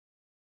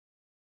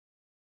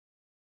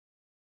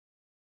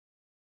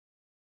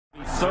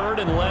Third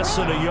and less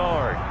than a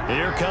yard.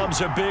 Here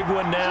comes a big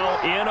one now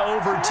in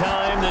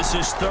overtime. This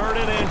is 3rd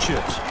and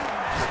inches.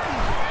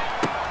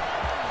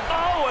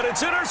 Oh, and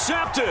it's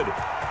intercepted.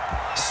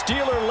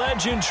 Steeler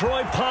legend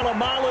Troy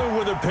Polamalu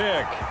with a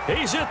pick.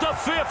 He's at the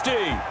 50,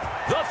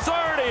 the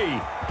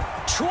 30,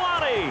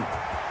 20.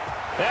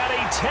 And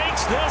he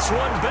takes this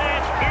one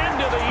back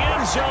into the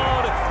end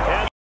zone.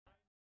 And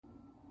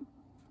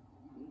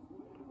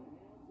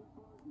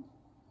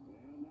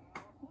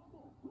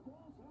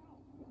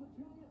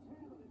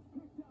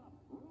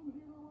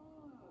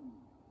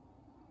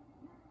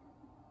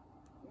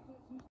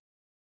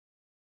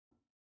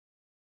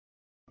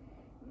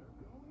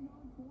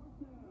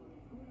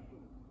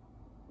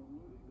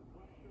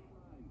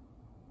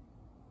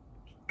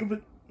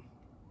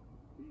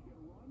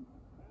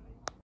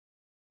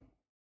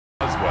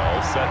as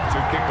well, set to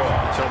kick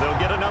off. so they'll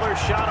get another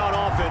shot on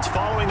offense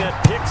following that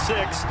pick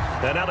six.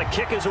 And now the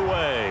kick is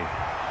away.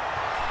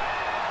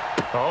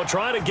 Oh,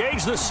 trying to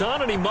gauge the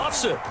sun, and he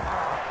muffs it.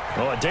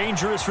 Oh, a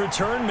dangerous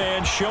return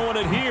man showing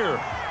it here.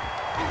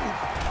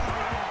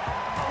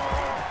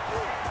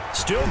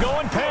 Still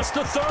going past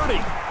the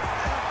 30.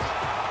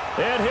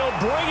 And he'll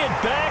bring it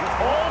back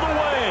all the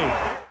way.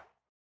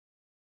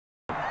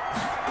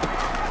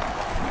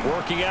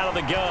 Working out of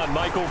the gun,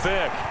 Michael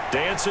Vick.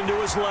 Dancing to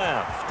his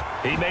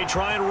left. He may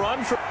try and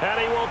run for, and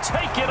he will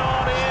take it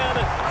on in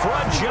for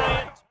a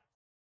giant.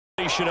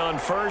 On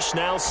first,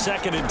 now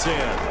 2nd and 10.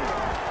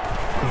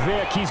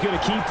 Vick, he's going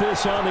to keep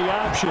this on the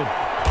option.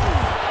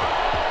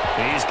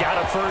 He's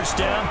got a first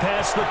down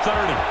past the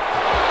 30.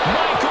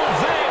 Michael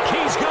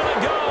Vick, he's going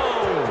to go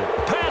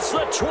past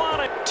the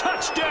 20.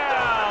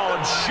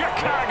 Touchdown,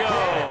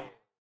 Chicago.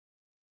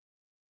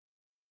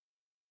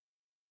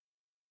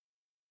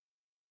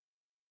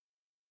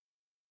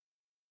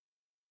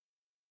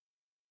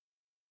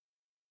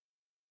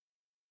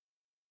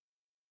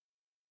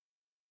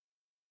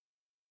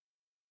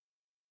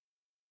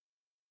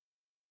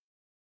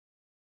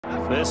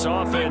 This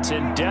offense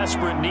in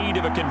desperate need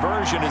of a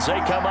conversion as they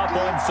come up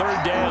on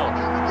 3rd down.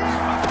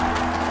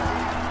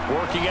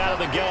 Working out of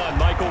the gun,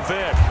 Michael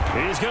Vick.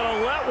 He's going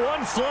to let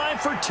one fly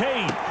for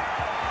Tate.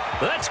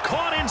 That's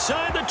caught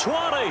inside the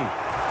 20.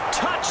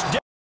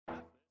 Touchdown.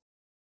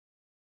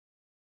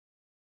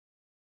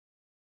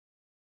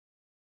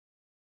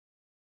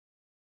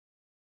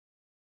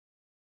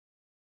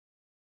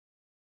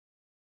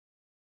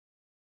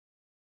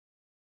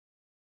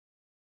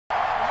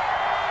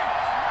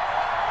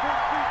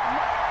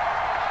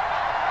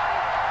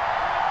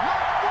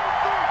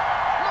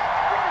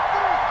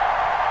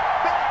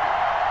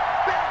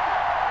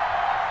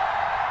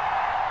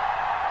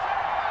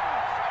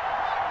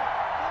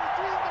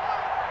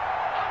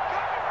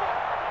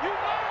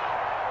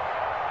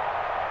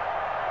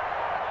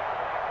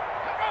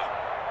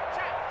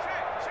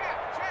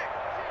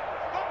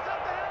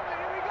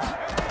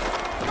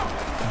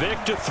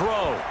 Vick to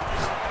throw.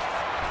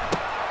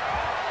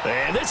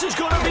 And this is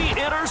going to be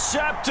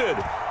intercepted.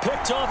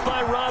 Picked off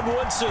by Ron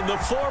Woodson, the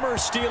former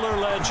Steeler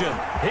legend.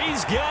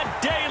 He's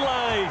got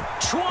daylight.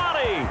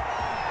 20.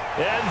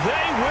 And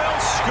they will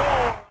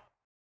score.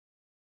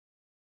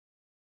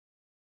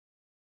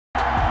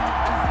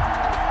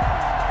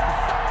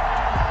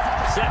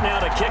 Set now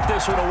to kick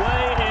this one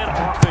away, and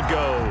off it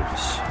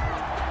goes.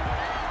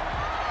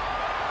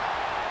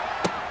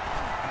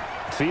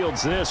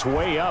 Fields this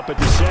way up at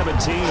the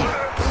 17.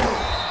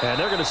 And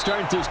they're going to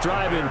start this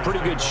drive in pretty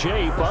good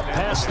shape up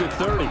past the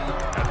 30.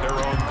 At their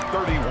own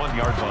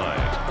 31-yard line.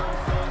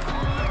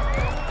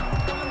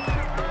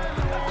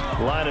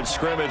 Line of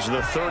scrimmage,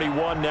 the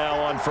 31 now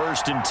on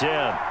 1st and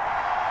 10.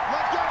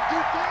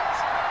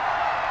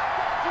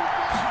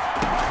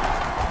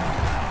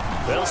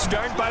 They'll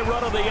start by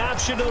running the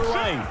option to the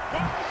right.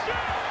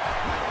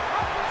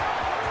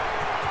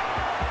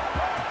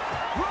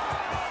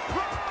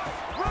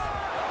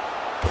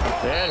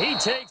 And he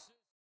takes.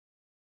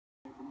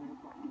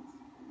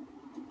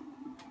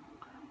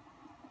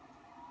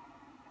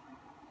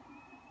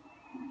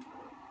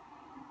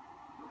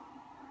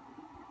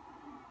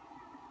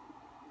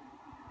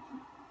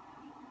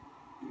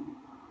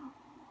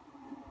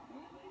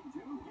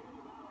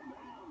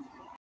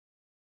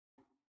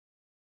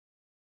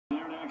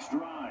 Their next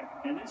drive,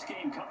 and this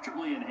game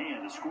comfortably in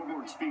hand. The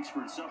scoreboard speaks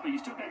for itself, but you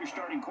still got your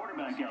starting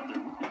quarterback out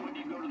there. And when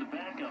you go to the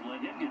backup,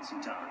 let him get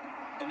some time.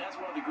 And that's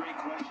one of the great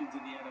questions in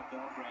the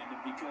NFL, Brandon,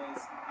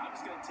 because I'm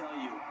just going to tell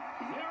you.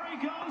 There he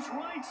goes,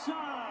 right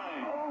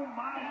side. Oh,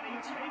 my. And he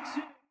takes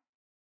it.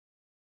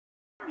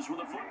 With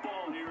the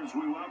football here as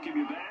we welcome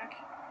you back.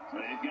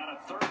 They've got a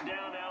 3rd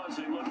down now as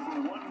they look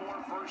for one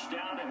more first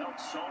down to help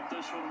salt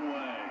this one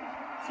away.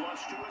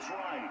 Flush to his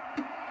right.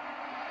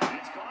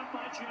 It's caught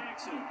by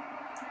Jackson.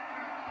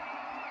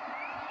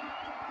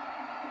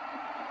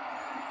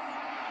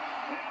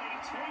 And he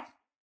takes.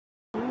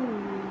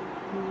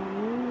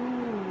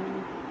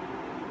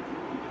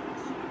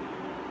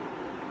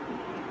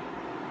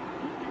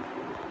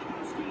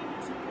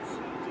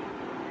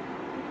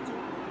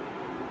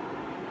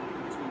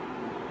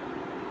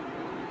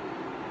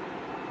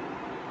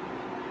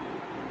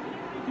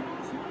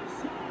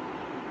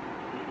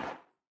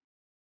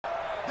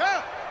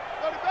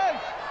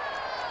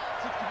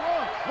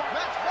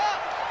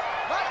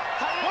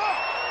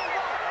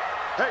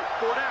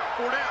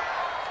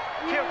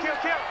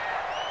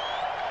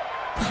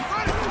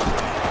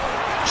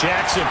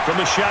 Jackson from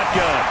the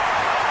shotgun.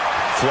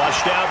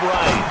 Flushed out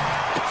right.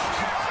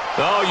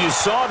 Oh, you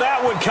saw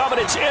that one coming.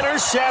 It's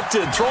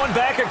intercepted. Throwing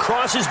back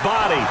across his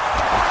body.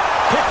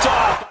 Picked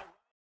off.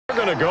 They're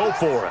going to go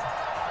for it.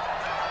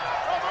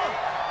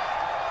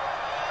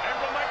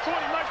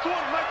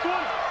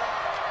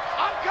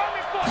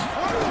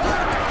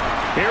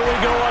 Here we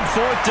go on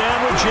 4th down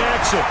with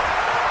Jackson.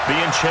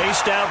 Being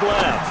chased out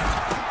left.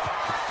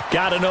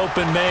 Got an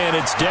open man.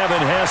 It's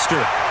Devin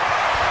Hester.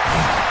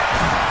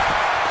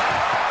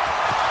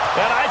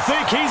 And I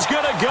think he's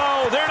going to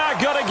go. They're not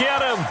going to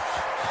get him.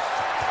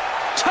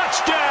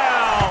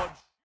 Touchdown!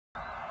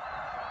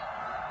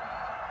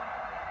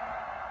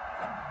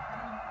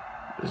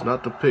 It's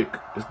not the pick.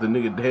 It's the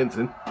nigga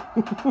dancing.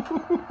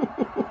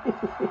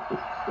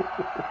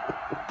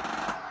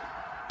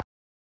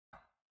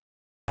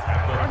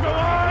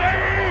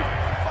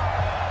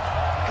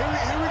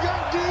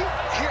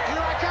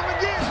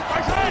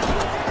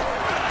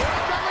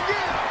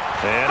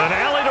 And an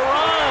alley to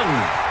run.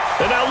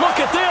 And now look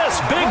at this.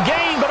 Big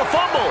gain, but a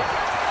fumble.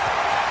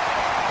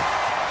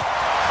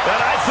 And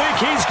I think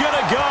he's going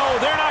to go.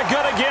 They're not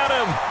going to get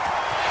him.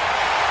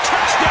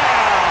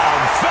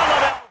 Touchdown.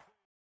 Philadelphia.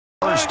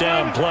 First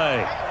down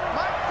play.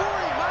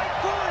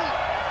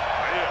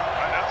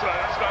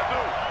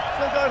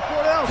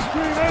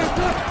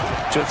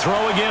 To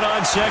throw again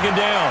on 2nd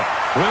down.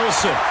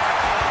 Wilson.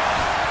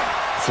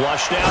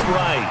 Flushed out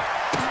right.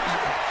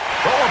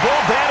 Oh, a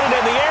ball batted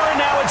in the air, and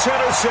now it's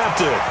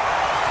intercepted.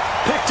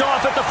 Picked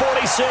off at the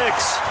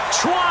 46,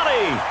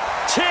 20,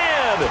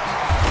 10,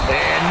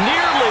 and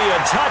nearly a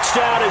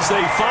touchdown as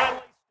they finally...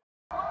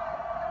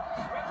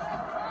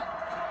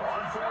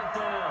 On 4th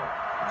down,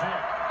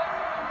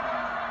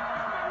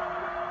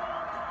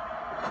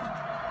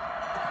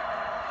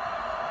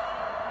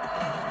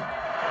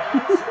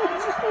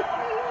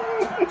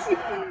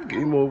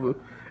 Game over.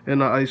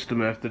 And I iced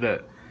him after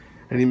that.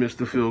 And he missed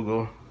the field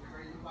goal.